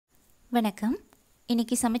வணக்கம்.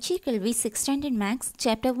 இன்னைக்கு சமச்சீர் கல்வி 6th standard maths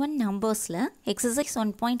chapter 1 நம்பர்ஸில் exercise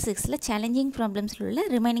 1.6ல challenging ப்ராப்ளம்ஸில் உள்ள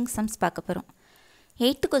ரிமைனிங் சம்ஸ் பார்க்க போகிறோம்.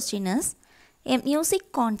 8th question is, a music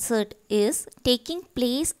concert is taking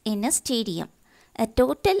place in a stadium. A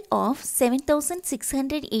total of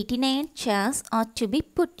 7,689 chairs are to be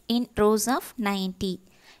put in rows of 90.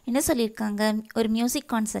 என்ன சொல்லியிருக்காங்க, ஒரு music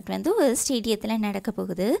concert வந்து ஒரு ஸ்டேடியத்தில் நடக்க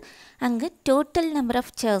போகுது. அங்கே டோட்டல் நம்பர் ஆஃப்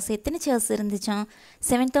சேர்ஸ், எத்தனை சேர்ஸ் இருந்துச்சான்?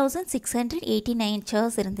 7,689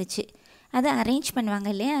 சேர்ஸ் இருந்துச்சு. அதை அரேஞ்ச் பண்ணுவாங்க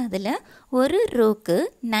இல்லையா, அதில் ஒரு ரோக்கு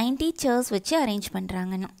 90 சேர்ஸ் வச்சு அரேஞ்ச்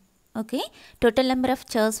பண்ணுறாங்கன்னு. Okay, total number of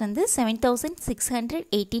chairs வந்து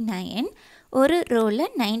 7,689. ஒரு ரோவில்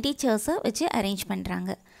 90 சேர்ஸை வச்சு அரேஞ்ச் பண்ணுறாங்க.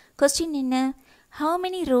 கொஸ்டின் என்ன, how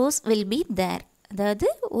many rows will be there? அதாவது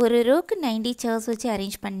ஒரு ரோக்கு 90 சேர்ஸ் வச்சு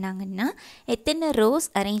அரேஞ்ச் பண்ணாங்கன்னா எத்தனை ரோஸ்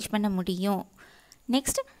அரேஞ்ச் பண்ண முடியும்?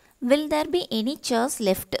 Next, will there be any chairs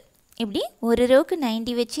left? இப்படி ஒரு ரோக்கு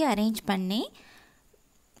 90 வச்சு அரேஞ்ச் பண்ணி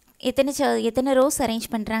எத்தனை ரோஸ்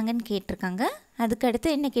அரேஞ்ச் பண்ணுறாங்கன்னு கேட்டிருக்காங்க. அதுக்கடுத்து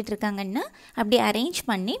என்ன கேட்டிருக்காங்கன்னா, அப்படி அரேஞ்ச்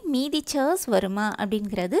பண்ணி மீதி சேர்ஸ் வருமா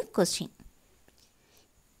அப்படிங்கிறது question.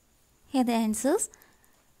 The answers,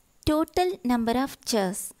 total number of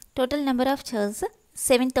chairs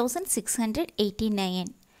 7,689.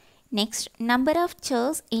 Next, number of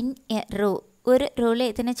chairs in a row, ஒரு ரோவில்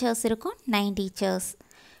எத்தனை சேர்ஸ் இருக்கும்? 90 chairs.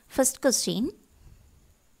 First question,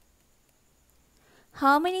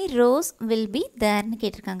 how many rows will be thereன்னு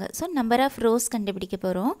கேட்டிருக்காங்க. ஸோ நம்பர் ஆஃப் ரோஸ் கண்டுபிடிக்க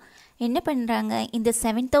போகிறோம். என்ன பண்ணுறாங்க, இந்த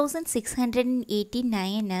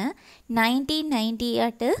 7,689 90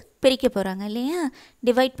 ஆட்டு பிரிக்க போகிறாங்க இல்லையா,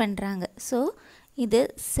 டிவைட் பண்ணுறாங்க. ஸோ இது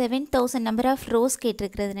 7,000 நம்பர் ஆஃப் ரோஸ்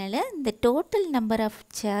கேட்டிருக்கிறதுனால இந்த total number of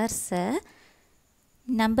சேர்ஸை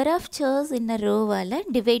number of chairs இந்த ரோவால்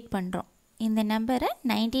டிவைட் பண்ணுறோம். இந்த நம்பரை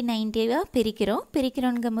 90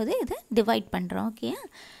 பிரிக்கிறோங்கும் போது இதை டிவைட் பண்ணுறோம். Okay,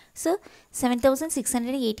 so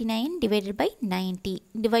 7,689 divided by 90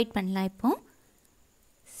 divide பண்ணலாம். இப்போ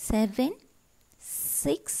 7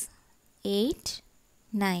 6 8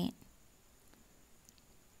 9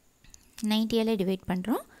 90ஆல் டிவைட்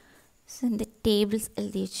பண்ணுறோம். ஸோ இந்த டேபிள்ஸ்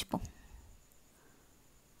எழுதி வச்சுப்போம்.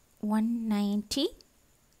 190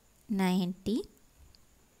 90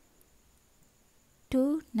 2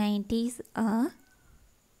 90s are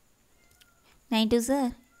 90s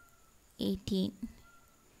are 18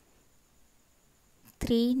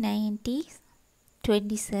 3 90s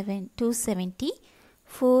 27 270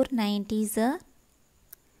 4 90s are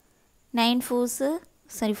 9 4s are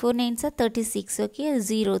 4 9s are 36. Okay,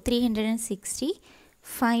 0 360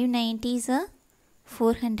 5 90s are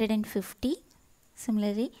 450.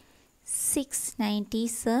 Similarly, 6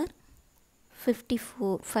 90s are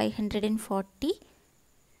 54 540.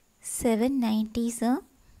 7 90s are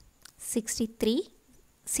 63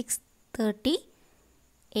 630.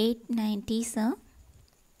 8 90s are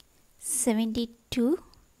 72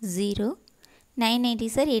 0. 9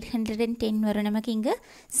 90s are 810 வரும். நமக்கு இங்கே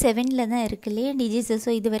 7ல் தான் இருக்கு இல்லையா டிஜிட்ஸ்.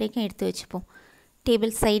 ஸோ இது வரைக்கும் எடுத்து வச்சுப்போம்.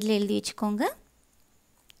 டேபிள் சைடில் எழுதி வச்சுக்கோங்க.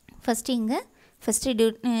 ஃபஸ்ட்டு இங்கே ஃபஸ்ட்டு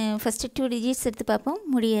 2 டிஜிட்ஸ் எடுத்து பார்ப்போம்.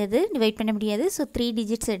 முடியாது, டிவைட் பண்ண முடியாது. ஸோ 3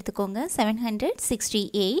 டிஜிட்ஸ் எடுத்துக்கோங்க.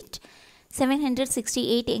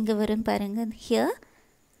 768 எங்கே வரும் பாருங்கள். ஹியர்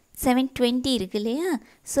 720 இருக்கு இல்லையா.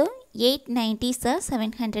 So 8 90s are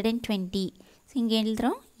 720. ஸோ இங்கே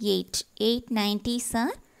எழுதுகிறோம் 8 90s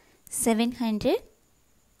are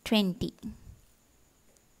 720.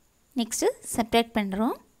 நெக்ஸ்ட்டு சப்ட்ராக்ட்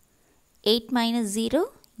பண்ணுறோம். 8 minus 0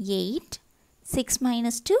 8 6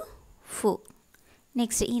 minus 2 4.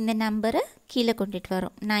 நெக்ஸ்ட் இந்த நம்பரை கீழே கொண்டுட்டு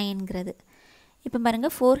வரோம் 9ங்கிறது. இப்போ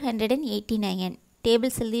பாருங்கள் 489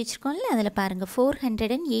 டேபிள்ஸ் எழுதி வச்சுருக்கோம்ல, அதில் பாருங்கள்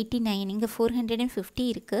 489. இங்கே 450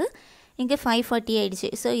 இருக்குது, இங்கே 540 ஆகிடுச்சு.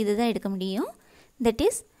 ஸோ இதுதான் எடுக்க முடியும். That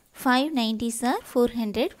is 5 90s are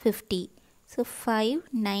 450. So 5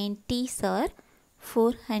 90s are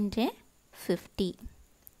 450.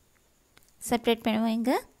 Separate பண்ணுவோம்.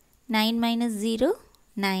 இங்கே 9 minus 0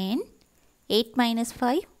 9 8 minus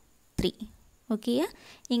 5 3. ஓகேயா,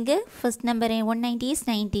 இங்கே first number 190 is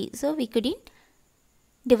 90. So we couldn't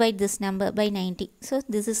divide this number by 90. So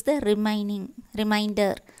this is the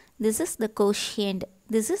remainder. This is the quotient.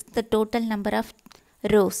 This is the total number of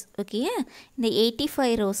rows. ஓகேயா, இந்த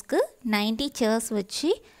 85 ரோஸ்க்கு 90 chairs வச்சு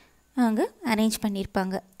அவங்க arrange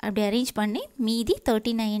பண்ணியிருப்பாங்க. அப்படி அரேஞ்ச் பண்ணி மீதி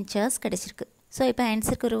 39 சேர்ஸ் கிடச்சிருக்கு. ஸோ இப்போ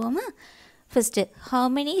ஆன்சருக்கு வருவோமா. First, how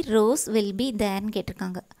many rows will be thereன்னு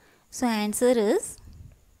கேட்டிருக்காங்க. So answer is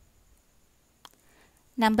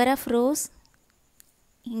number of rose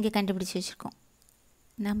இங்கே கண்டுபிடிச்சி வச்சுருக்கோம்.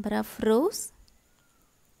 Number of rose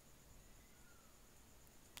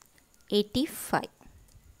 85.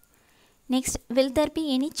 Next, will there be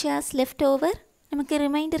any chairs left over? நமக்கு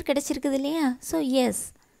ரிமைண்டர் கிடச்சிருக்குது இல்லையா. ஸோ எஸ்,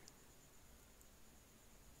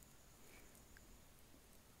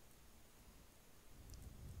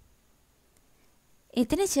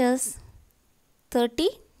 எத்தனை chairs?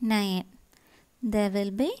 39. There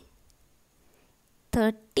will be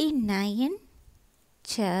 39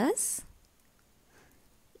 chairs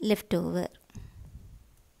left over.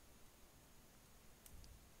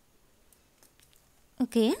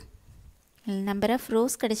 Okay. Number of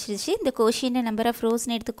rows கிடைச்சிருச்சு. இந்த quotient number of rows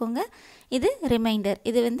னு எடுத்துக்கோங்க. இது remainder.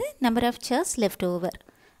 இது வந்து number of chairs left over.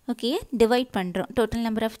 Okay, divide பண்ணுறோம். Total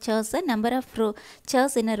number of chairs number of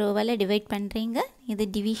chairs in a row வால divide பண்ணுறீங்க. இது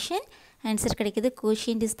division. Answer கிடைக்குது.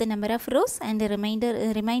 Quotient is the number of rows and the remainder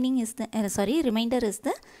is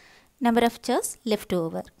the number of chairs left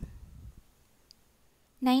over.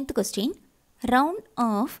 Ninth question. Round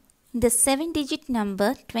off the 7-digit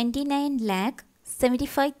number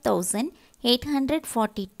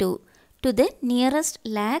 29,75,842 to the nearest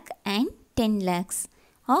lakh and 10 lakhs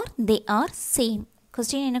or they are same.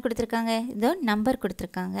 Question என்ன கொடுத்திருக்காங்க? இதோ number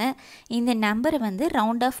கொடுத்திருக்காங்க. இந்த நம்பரை வந்து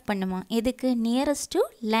round of பண்ணுமா? எதுக்கு? Nearest to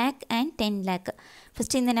lakh and 10 lakh.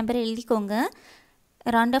 First இந்த நம்பரை எழுதிக்கோங்க.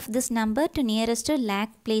 Round of this number to nearest to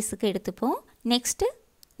lakh பிளேஸுக்கு எடுத்துப்போம். நெக்ஸ்ட்டு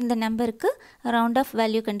இந்த நம்பருக்கு ரவுண்ட் ஆஃப்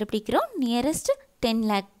வேல்யூ கண்டுபிடிக்கிறோம். நியரஸ்ட் 10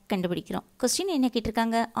 லேக் கண்டுபிடிக்கிறோம். கொஸ்டின் என்ன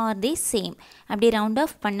கேட்டிருக்காங்க? ஆர் தே சேம். அப்படி ரவுண்ட்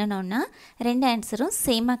ஆஃப் பண்ணணும்னா ரெண்டு ஆன்சரும்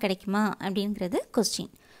சேமாக கிடைக்குமா அப்படிங்கிறது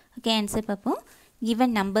கொஸ்டின். ஓகே, ஆன்சர் பார்ப்போம்.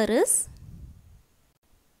 Given number is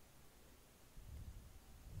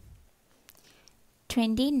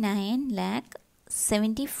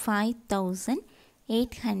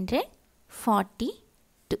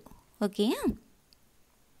 29,75,842. Okay,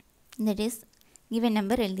 that is given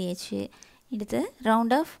number எழுதியாச்சு. எடுத்து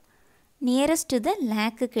round of nearest to the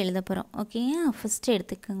லேக்குக்கு எழுத போகிறோம். ஓகே, ஃபஸ்ட்டு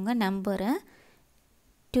எடுத்துக்கோங்க நம்பரை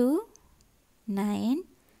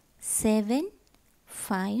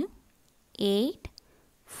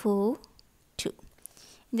 29,758,442.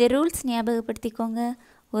 இந்த ரூல்ஸ் ஞாபகப்படுத்திக்கோங்க.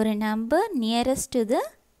 ஒரு நம்பர் நியரஸ்ட் டு த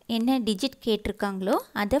என்ன டிஜிட் கேட்டிருக்காங்களோ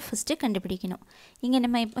அதை ஃபஸ்ட்டு கண்டுபிடிக்கணும். இங்கே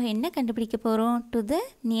நம்ம இப்போ என்ன கண்டுபிடிக்க போகிறோம்? டு த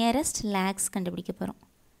நியரஸ்ட் லேக்ஸ் கண்டுபிடிக்க போகிறோம்.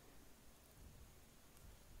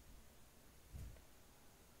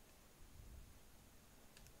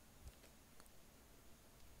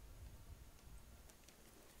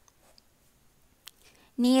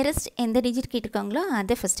 நியரஸ்ட் எந்த டிஜிட் கேட்டிருக்காங்களோ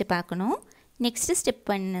அதை ஃபஸ்ட்டு பார்க்கணும். நெக்ஸ்ட்டு ஸ்டெப்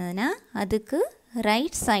பண்ணதுன்னா அதுக்கு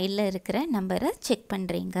ரைட் சைடில் இருக்கிற நம்பரை செக்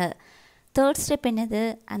பண்ணுறீங்க. தேர்ட் ஸ்டெப் என்னது?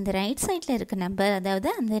 அந்த ரைட் சைடில் இருக்க நம்பர், அதாவது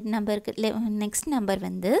அந்த நம்பருக்கு நெக்ஸ்ட் நம்பர்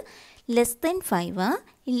வந்து லெஸ் தென் 5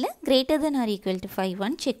 இல்லை greater than R equal to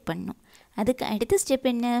 5 check பண்ணணும். அதுக்கு அடுத்த ஸ்டெப்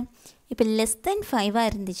என்ன? இப்போ லெஸ் தென் 5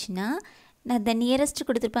 இருந்துச்சுன்னா அந்த நியரஸ்ட்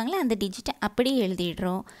கொடுத்துருப்பாங்களே அந்த டிஜிட்டை அப்படியே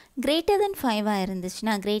எழுதிடுறோம். கிரேட்டர் தென் 5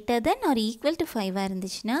 இருந்துச்சுன்னா, greater than R equal to 5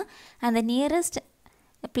 இருந்துச்சுன்னா அந்த நியரஸ்ட்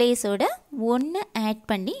பிளேஸோட 1 ஆட்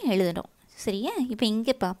பண்ணி எழுதணும். சரியா? இப்போ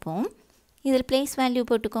இங்கே பார்ப்போம். இதில் பிளேஸ் வேல்யூ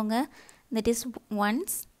போட்டுக்கோங்க. That is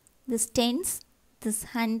once, this tense, this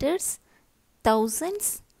hundreds,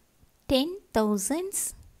 thousands, 10,000s,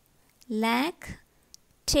 lakh,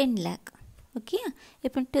 10 lakh. Okay,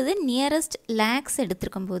 இப்போ டு த நியரஸ்ட் லேக்ஸ்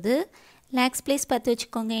எடுத்துருக்கும் போது லேக்ஸ் பிளேஸ் பார்த்து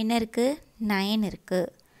வச்சுக்கோங்க. என்ன இருக்குது? 9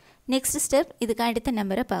 இருக்குது. நெக்ஸ்ட் ஸ்டெப் இதுக்கு அடுத்த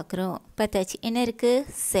நம்பரை பார்க்குறோம். பார்த்தாச்சு. என்ன இருக்குது?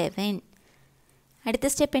 7. அடுத்த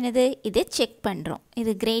ஸ்டெப் என்னது? இதை செக் பண்ணுறோம்.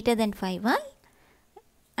 இது கிரேட்டர் தென் 5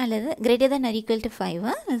 அல்லது greater than R equal to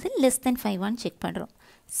 5 அல்லது லெஸ் தென் 5 செக் பண்ணுறோம்.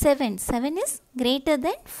 7 இஸ் கிரேட்டர்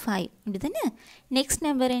தென் 5. இப்படி தானே? நெக்ஸ்ட்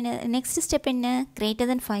நம்பர் என்ன? நெக்ஸ்ட் ஸ்டெப் என்ன? கிரேட்டர்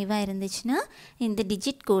தென் 5 இருந்துச்சுன்னா இந்த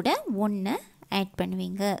டிஜிட் கூட 1 ஆட்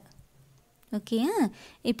பண்ணுவீங்க. ஓகே,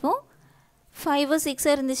 இப்போது 5 6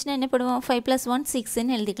 இருந்துச்சுன்னா என்ன பண்ணுவோம்? 5 + 1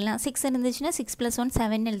 6ன்னு எழுதிக்கலாம். 6 இருந்துச்சுன்னா 6 + 1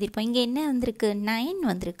 7 எழுதிருப்போம். இங்கே என்ன வந்திருக்கு? 9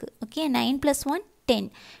 வந்திருக்கு. ஓகே, 9 + 1 10.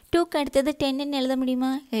 2க்கு அடுத்தது 10ன்னு எழுத முடியுமா?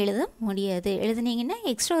 எழுத முடியாது. எழுதுனீங்கன்னா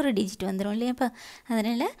எக்ஸ்ட்ரா ஒரு டிஜிட் வந்துடும் இல்லையாப்பா?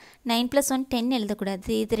 அதனால் 9 + 1 10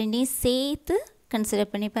 எழுதக்கூடாது. இது ரெண்டையும் சேர்த்து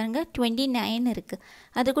கன்சிடர் பண்ணி பாருங்கள். 29 இருக்குது.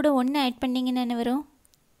 அது கூட 1 ஆட் பண்ணிங்கன்னா என்ன வரும்?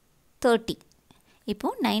 30.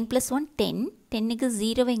 இப்போது 9 + 1 10. 10க்கு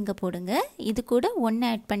 0 இங்கே போடுங்க. இது கூட 1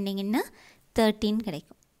 ஆட் பண்ணிங்கன்னா 13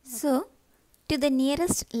 கிடைக்கும். So to the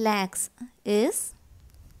nearest lakhs is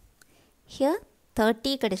here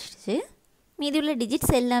 30 கிடச்சிடுச்சு. மீதி உள்ள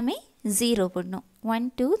டிஜிட்ஸ் எல்லாமே 0 போடணும். 1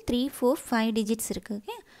 2 3 4 5 டிஜிட்ஸ் இருக்குது.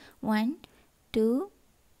 Okay, 1 2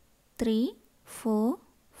 3 4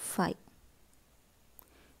 5.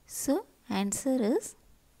 So answer is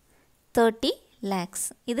 30 lakhs.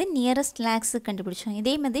 இது நியரஸ்ட் லேக்ஸு கண்டுபிடிச்சோம்.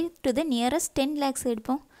 இதே மாதிரி டு த நியரஸ்ட் 10 lakhs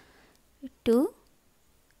எடுப்போம். To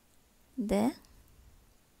the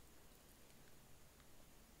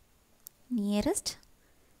nearest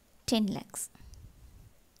 10 lakhs.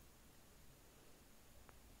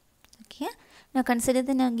 Okay, now consider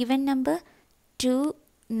the given number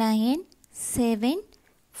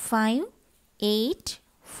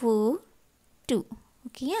 2975842.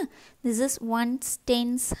 Okay, this is ones,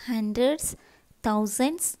 tens, hundreds,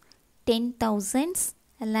 thousands, 10,000s,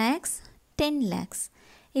 lakhs, 10 lakhs.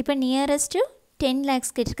 இப்போ nearest to 10 lakhs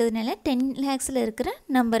இருக்கிறதுனால 10 lakhsல இருக்கிற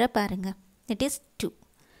நம்பரை பாருங்க. That is 2.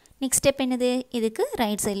 நெக்ஸ்ட் ஸ்டெப் என்னது? இதுக்கு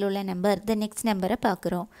right சைடில் உள்ள நம்பர் த நெக்ஸ்ட் நம்பரை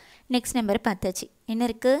பார்க்குறோம். நெக்ஸ்ட் நம்பரை பார்த்தாச்சு. என்ன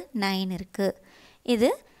இருக்குது? 9 இருக்குது. இது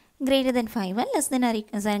greater than 5 less than or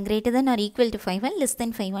greater than or equal to 5 less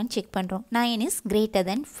than 5 check பண்ணுறோம். 9 is greater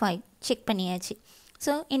than 5 செக் பண்ணியாச்சு.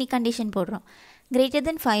 ஸோ இனி கண்டிஷன் போடுறோம். greater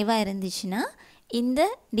than 5 இருந்துச்சுன்னா இந்த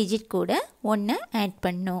டிஜிட் கூட 1 ஆட்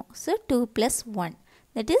பண்ணணும். ஸோ 2 + 1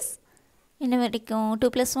 தட் இஸ் என்ன வரைக்கும்? 2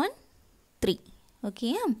 + 1 3.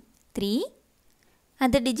 Okay, 3.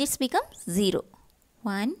 other digits become 0.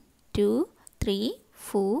 1 2 3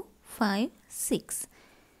 4 5 6.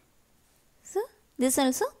 so this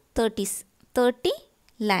also 30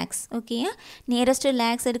 lakhs. okay, nearest to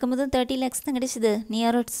lakhs எடுக்கும்போது 30 lakhs தான் கிடைச்சது.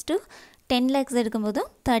 nearest to 10 lakhs எடுக்கும்போது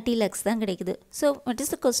 30 lakhs தான் கிடைக்குது. so what is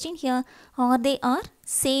the question here? are they are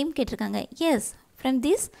same கேட்டிருக்காங்க. yes, from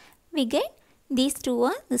this we get these two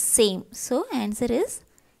are the same. so answer is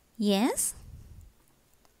yes,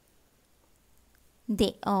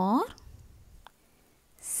 they are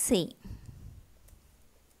same.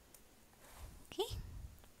 okay,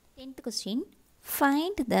 10th question.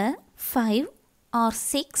 Find the 5 or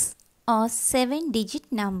 6 or 7 digit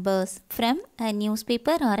numbers from a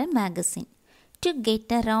newspaper or a magazine to get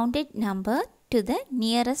a rounded number to the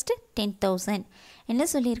nearest 10,000. என்ன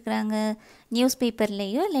சொல்லியிருக்கிறாங்க? News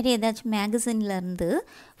பேப்பர்லேயோ இல்லாட்டி ஏதாச்சும் மேகசின்லேருந்து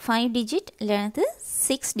 5 digit இல்லது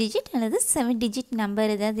 6 digit அல்லது 7 digit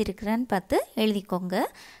number ஏதாவது இருக்கிறான்னு பார்த்து எழுதிக்கோங்க.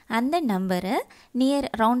 அந்த நம்பரை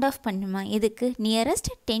ரவுண்ட் ஆஃப் பண்ணுமா? எதுக்கு? நியரஸ்ட்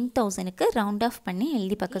 10,000க்கு ரவுண்ட் ஆஃப் பண்ணி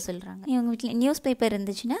எழுதி பார்க்க சொல்கிறாங்க. இவங்க வீட்டில் நியூஸ் பேப்பர்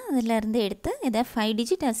இருந்துச்சுன்னா அதிலேருந்து எடுத்து ஏதாவது 5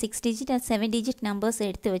 டிஜிட் 6 டிஜிட் 7 டிஜிட் நம்பர்ஸ்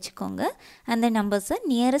எடுத்து வச்சுக்கோங்க. அந்த நம்பர்ஸை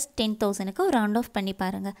நியரஸ்ட் 10,000க்கு ரவுண்ட் ஆஃப் பண்ணி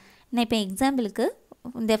பாருங்கள். நான் இப்போ எக்ஸாம்பிளுக்கு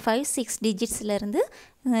இந்த 5-6 டிஜிட்ஸ்லேருந்து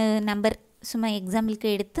நம்பர் சும்மா எக்ஸாம்பிளுக்கு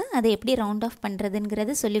எடுத்து அதை எப்படி ரவுண்ட் ஆஃப்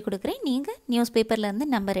பண்ணுறதுங்கிறத சொல்லிக் கொடுக்குறேன். நீங்கள் நியூஸ் பேப்பர்லேருந்து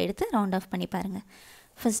நம்பர் எடுத்து ரவுண்ட் ஆஃப் பண்ணி பாருங்கள்.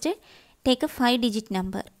 First take a 5 digit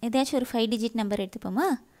number. ஏதாச்சும் ஒரு 5 digit number எடுத்துப்போமா?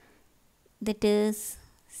 That is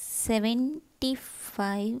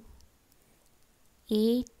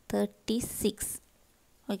 75,836.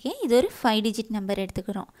 Okay, இது ஒரு 5 டிஜிட் நம்பர்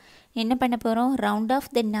எடுத்துக்கிறோம். என்ன பண்ண போகிறோம்? Round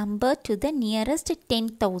of the number to the nearest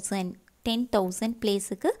 10,000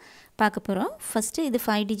 பிளேஸுக்கு பார்க்க போகிறோம். ஃபஸ்ட்டு இது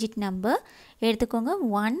 5 டிஜிட் நம்பர் எடுத்துக்கோங்க.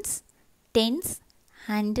 Once, tense,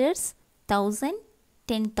 hundreds, 1000,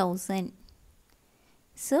 10,000.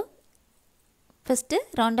 So first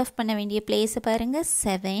round of பண்ண வேண்டிய பிளேஸை பாருங்கள்,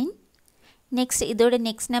 7. நெக்ஸ்ட் இதோட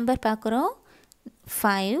நெக்ஸ்ட் நம்பர் பார்க்குறோம்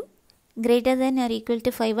 5. greater than or equal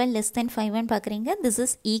to 5 less than 5 பார்க்குறீங்க. this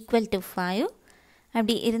is equal to 5.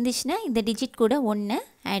 அப்படி இருந்துச்சுன்னா இந்த டிஜிட் கூட 1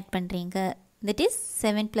 ஆட் பண்ணுறீங்க. that is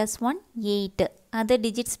 7 + 1 8. other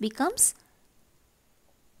digits becomes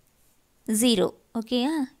 0. okay,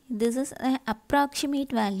 this is an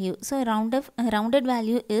approximate value. so rounded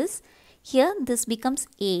value is here this becomes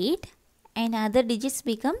 8 and other digits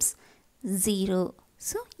becomes 0.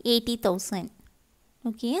 so 80,000.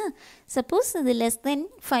 okay, suppose இது less than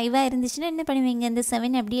 5 இருந்துச்சுன்னா என்ன பண்ணுவீங்க? இந்த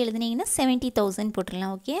 7 அப்படி எழுதுனீங்கன்னா 70,000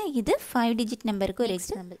 போட்டுடலாம். ஓகே, இது 5 டிஜிட் நம்பருக்கு ஒரு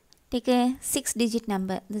example. take a 6 digit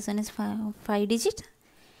number. this one is 5 digit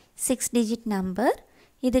 6 digit number.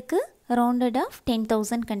 இதுக்கு rounded off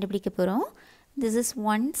 10,000 கண்டுபிடிக்க போகிறோம். this is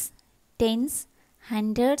ones, tens,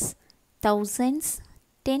 hundreds, thousands,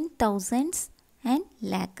 10,000s and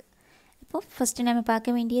lakh. இப்போது ஃபஸ்ட்டு நம்ம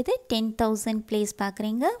பார்க்க வேண்டியது 10,000 பிளேஸ்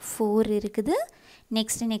பார்க்குறீங்க, 4 இருக்குது.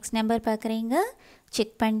 நெக்ஸ்ட் நம்பர் பார்க்குறீங்க,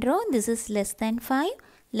 செக் பண்ணுறோம். this is less than 5.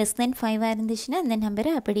 less than 5 இருந்துச்சுன்னா அந்த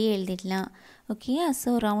நம்பரை அப்படியே எழுதிடலாம். Okay, so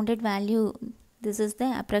rounded value, this is the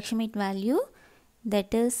approximate value,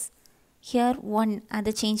 that is here 1.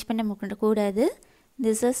 அதை சேஞ்ச் பண்ண கூடாது.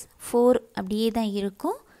 this is 4 அப்படியே தான்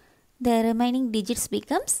இருக்கும். the remaining digits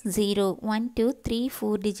becomes 0. 1 2 3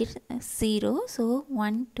 4 digits 0. so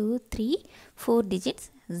 1 2 3 4 digits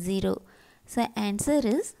 0. so answer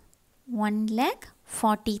is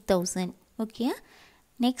 1,40,000. okay,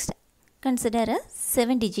 next consider a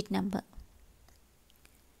 7 digit number.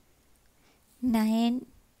 9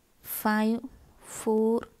 5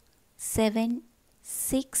 4 7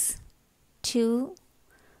 6 2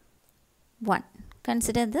 1.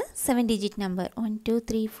 consider the 7 digit number. 1 2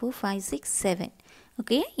 3 4 5 6 7.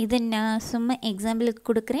 Okay, இது நான் சும்மா எக்ஸாம்பிளுக்கு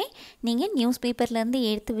கொடுக்குறேன். நீங்கள் நியூஸ் பேப்பர்லேருந்து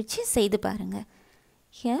எடுத்து வச்சு செய்து பாருங்கள்.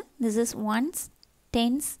 here this is ones,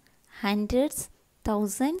 tens, hundreds,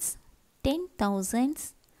 thousands,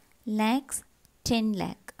 10,000s, lakhs, 10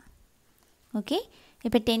 lakh. Okay,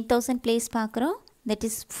 இப்போ 10,000 பிளேஸ் பார்க்குறோம். that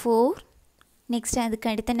is 4. நெக்ஸ்ட் அதுக்கு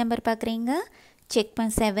அடுத்த நம்பர் பார்க்குறீங்க, செக்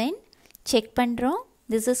 7 செக் பண்ணுறோம்.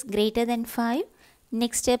 this is greater than 5.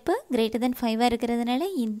 Next step greater than 5 இருக்கிறதுனால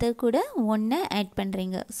இந்த கூட 1 ஆட்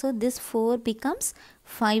பண்ணுறீங்க. ஸோ this 4 becomes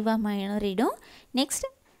 5 மாறிடும். நெக்ஸ்ட்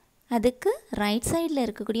அதுக்கு ரைட் சைடில்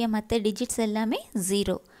இருக்கக்கூடிய மற்ற டிஜிட்ஸ் எல்லாமே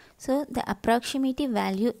 0. So the approximative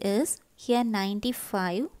value is here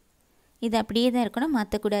 95. இது அப்படியே தான் இருக்கணும்,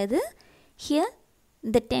 மாற்றக்கூடாது. here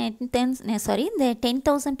the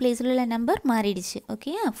 10,000 பிளேஸில் உள்ள நம்பர் மாறிடுச்சு.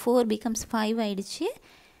 ஓகே, 4 becomes 5 ஆயிடுச்சு.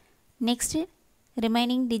 Next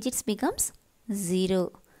remaining digits becomes 0.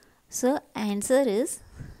 So answer is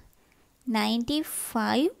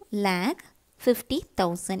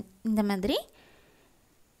 95,50,000. இந்த மாதிரி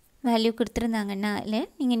வேல்யூ கொடுத்துருந்தாங்கன்னா இல்லை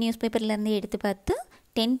நீங்கள் நியூஸ் பேப்பர்லேருந்து எடுத்து பார்த்து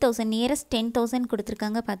 10,000 நியரஸ்ட் 10,000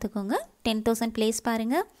 கொடுத்துருக்காங்க பார்த்துக்கோங்க. 10,000 பிளேஸ்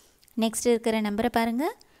பாருங்கள், நெக்ஸ்ட் இருக்கிற நம்பரை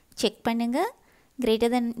பாருங்கள், செக் பண்ணுங்கள்.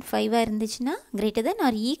 கிரேட்டர் தென் 5 இருந்துச்சுன்னா greater than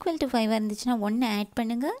R equal to 5 இருந்துச்சுன்னா 1 ஆட்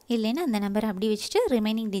பண்ணுங்கள். இல்லைன்னா அந்த நம்பரை அப்படி வச்சுட்டு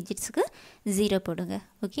ரிமைனிங் டிஜிட்ஸுக்கு 0 போடுங்க.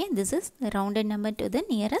 Okay, this is the rounded number to the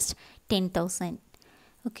nearest 10,000.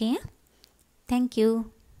 Okay, thank you.